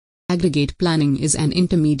Aggregate planning is an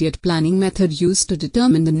intermediate planning method used to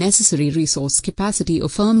determine the necessary resource capacity a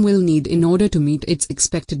firm will need in order to meet its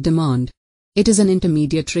expected demand. It is an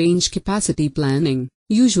intermediate range capacity planning,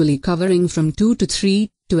 usually covering from 2 to 3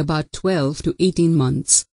 to about 12 to 18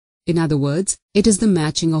 months. In other words, it is the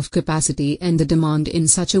matching of capacity and the demand in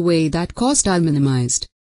such a way that costs are minimized.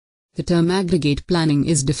 The term aggregate planning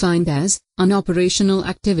is defined as an operational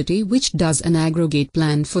activity which does an aggregate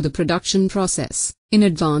plan for the production process in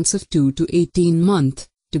advance of 2 to 18 months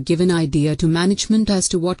to give an idea to management as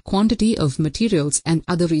to what quantity of materials and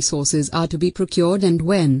other resources are to be procured and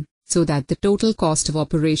when, so that the total cost of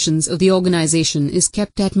operations of the organization is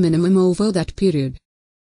kept at minimum over that period.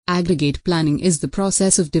 Aggregate planning is the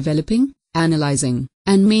process of developing, analyzing,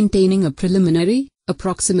 and maintaining a preliminary,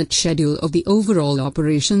 approximate schedule of the overall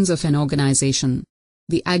operations of an organization.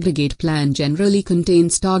 The aggregate plan generally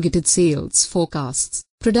contains targeted sales forecasts,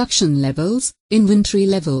 production levels, inventory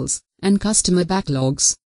levels, and customer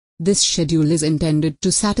backlogs. This schedule is intended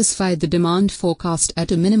to satisfy the demand forecast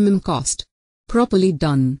at a minimum cost. Properly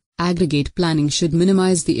done, aggregate planning should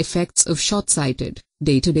minimize the effects of short-sighted,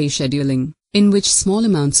 day-to-day scheduling, in which small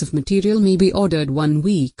amounts of material may be ordered one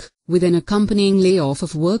week, with an accompanying layoff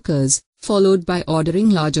of workers, followed by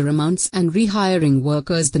ordering larger amounts and rehiring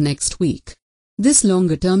workers the next week. This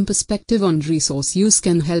longer-term perspective on resource use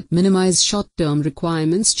can help minimize short-term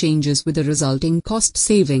requirements changes with the resulting cost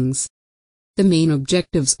savings. The main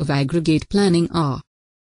objectives of aggregate planning are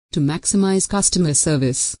to maximize customer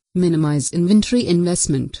service, minimize inventory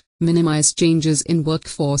investment, minimize changes in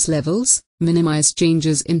workforce levels, minimize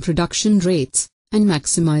changes in production rates, and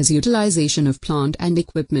maximize utilization of plant and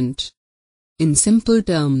equipment. In simple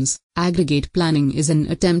terms, aggregate planning is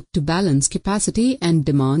an attempt to balance capacity and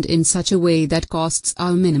demand in such a way that costs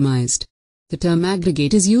are minimized. The term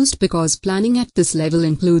aggregate is used because planning at this level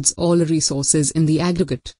includes all resources in the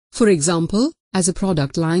aggregate, for example, as a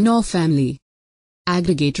product line or family.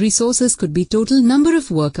 Aggregate resources could be total number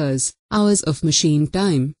of workers, hours of machine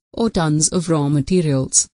time, or tons of raw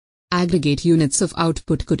materials. Aggregate units of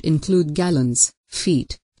output could include gallons,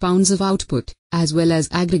 feet, pounds of output, as well as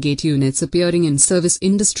aggregate units appearing in service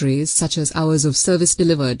industries such as hours of service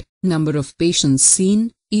delivered, number of patients seen,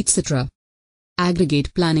 etc.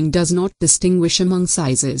 Aggregate planning does not distinguish among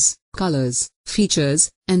sizes, colors, features,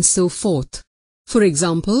 and so forth. For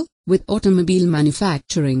example, with automobile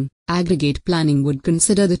manufacturing, aggregate planning would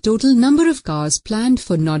consider the total number of cars planned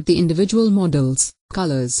for, not the individual models,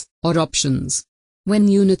 colors, or options. When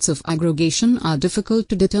units of aggregation are difficult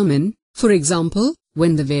to determine, for example,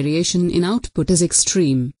 when the variation in output is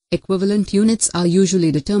extreme, equivalent units are usually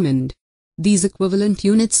determined. These equivalent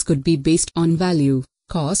units could be based on value,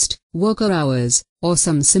 cost, worker hours, or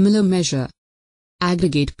some similar measure.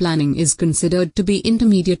 Aggregate planning is considered to be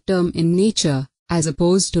intermediate term in nature, as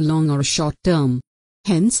opposed to long or short term.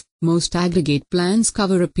 Hence, most aggregate plans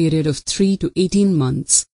cover a period of 3 to 18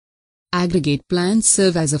 months. Aggregate plans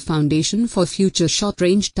serve as a foundation for future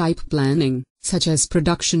short-range type planning, such as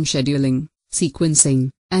production scheduling, sequencing,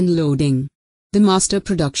 and loading. The Master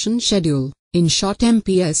Production Schedule, in short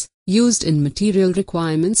MPS, used in Material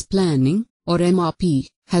Requirements Planning, or MRP,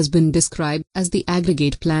 has been described as the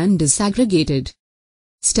aggregate plan disaggregated.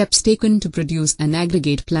 Steps taken to produce an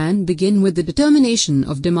aggregate plan begin with the determination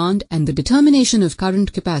of demand and the determination of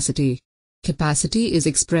current capacity. Capacity is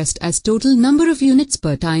expressed as total number of units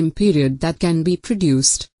per time period that can be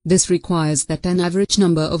produced. This requires that an average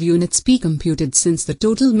number of units be computed, since the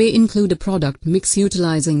total may include a product mix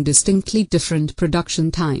utilizing distinctly different production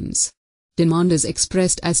times. Demand is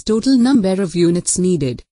expressed as total number of units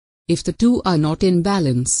needed. If the two are not in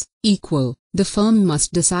balance, equal, the firm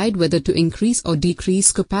must decide whether to increase or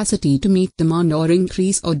decrease capacity to meet demand or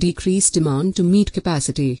increase or decrease demand to meet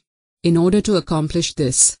capacity. In order to accomplish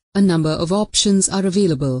this, a number of options are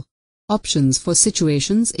available. Options for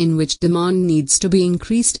situations in which demand needs to be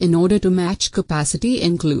increased in order to match capacity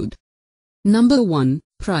include: Number 1,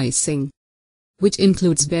 pricing, which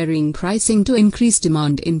includes varying pricing to increase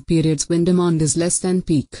demand in periods when demand is less than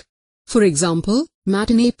peak. For example,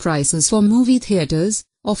 matinee prices for movie theaters,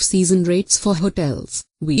 off-season rates for hotels,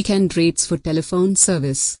 weekend rates for telephone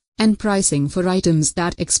service, and pricing for items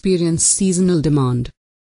that experience seasonal demand.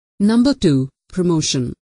 Number 2,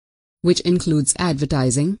 promotion, which includes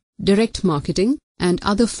advertising, direct marketing, and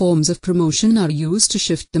other forms of promotion are used to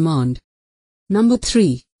shift demand. Number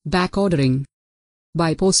 3, back ordering.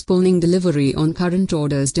 By postponing delivery on current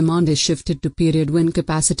orders, demand is shifted to period when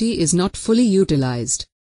capacity is not fully utilized.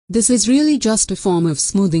 This is really just a form of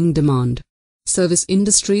smoothing demand. Service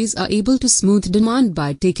industries are able to smooth demand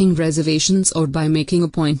by taking reservations or by making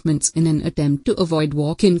appointments in an attempt to avoid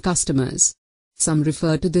walk-in customers. Some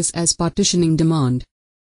refer to this as partitioning demand.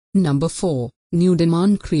 Number 4. New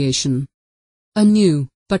demand creation. A new,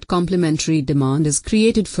 but complementary demand is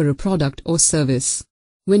created for a product or service.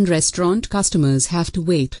 When restaurant customers have to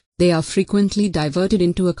wait, they are frequently diverted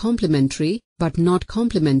into a complementary, but not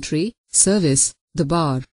complementary, service, the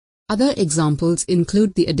bar. Other examples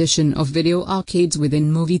include the addition of video arcades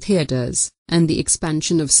within movie theaters, and the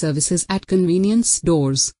expansion of services at convenience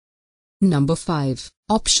stores. Number 5.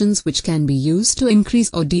 Options which can be used to increase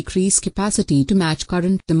or decrease capacity to match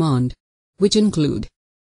current demand, which include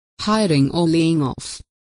hiring or laying off.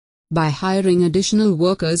 By hiring additional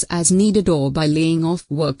workers as needed or by laying off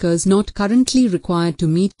workers not currently required to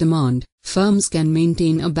meet demand, firms can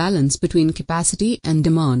maintain a balance between capacity and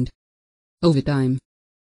demand. Overtime.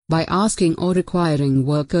 By asking or requiring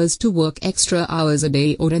workers to work extra hours a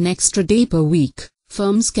day or an extra day per week,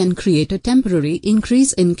 firms can create a temporary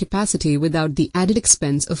increase in capacity without the added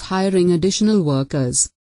expense of hiring additional workers.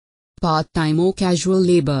 Part-time or casual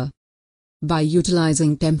labor. By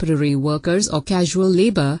utilizing temporary workers or casual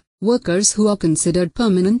labor, workers who are considered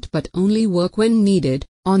permanent but only work when needed,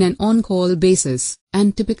 on an on-call basis,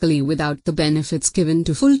 and typically without the benefits given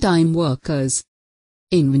to full-time workers.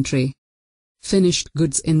 Inventory. Finished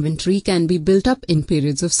goods inventory can be built up in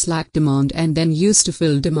periods of slack demand and then used to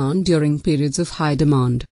fill demand during periods of high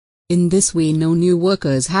demand. In this way, no new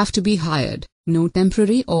workers have to be hired, no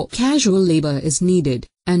temporary or casual labor is needed,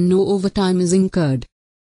 and no overtime is incurred.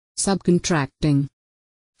 Subcontracting.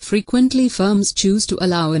 Frequently firms choose to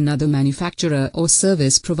allow another manufacturer or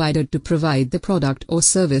service provider to provide the product or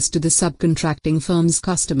service to the subcontracting firm's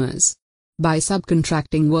customers. By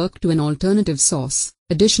subcontracting work to an alternative source,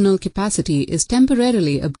 additional capacity is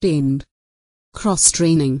temporarily obtained.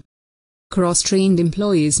 Cross-training. Cross-trained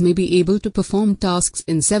employees may be able to perform tasks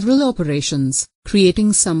in several operations,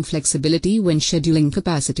 creating some flexibility when scheduling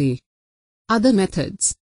capacity. Other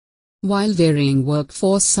methods. While varying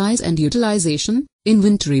workforce size and utilization,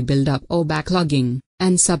 inventory buildup or backlogging,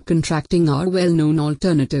 and subcontracting are well-known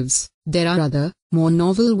alternatives, there are other, more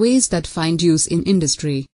novel ways that find use in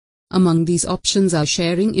industry. Among these options are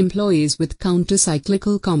sharing employees with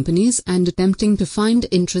counter-cyclical companies and attempting to find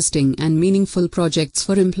interesting and meaningful projects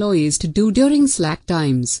for employees to do during slack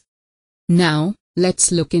times. Now,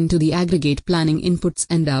 let's look into the aggregate planning inputs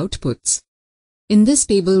and outputs. In this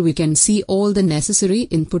table we can see all the necessary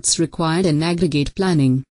inputs required in aggregate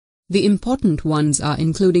planning. The important ones are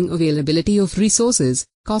including availability of resources,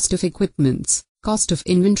 cost of equipments, cost of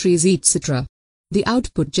inventories, etc. The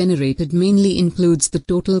output generated mainly includes the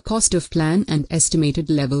total cost of plan and estimated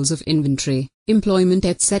levels of inventory, employment,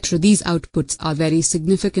 etc. These outputs are very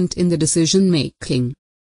significant in the decision making.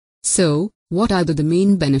 So, what are the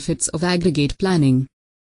main benefits of aggregate planning?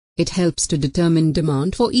 It helps to determine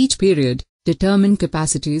demand for each period, determine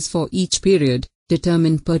capacities for each period,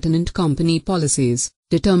 determine pertinent company policies,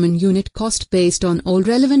 determine unit cost based on all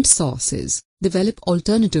relevant sources, develop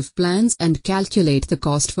alternative plans and calculate the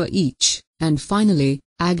cost for each. And finally,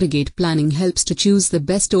 aggregate planning helps to choose the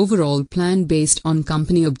best overall plan based on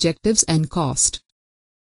company objectives and cost.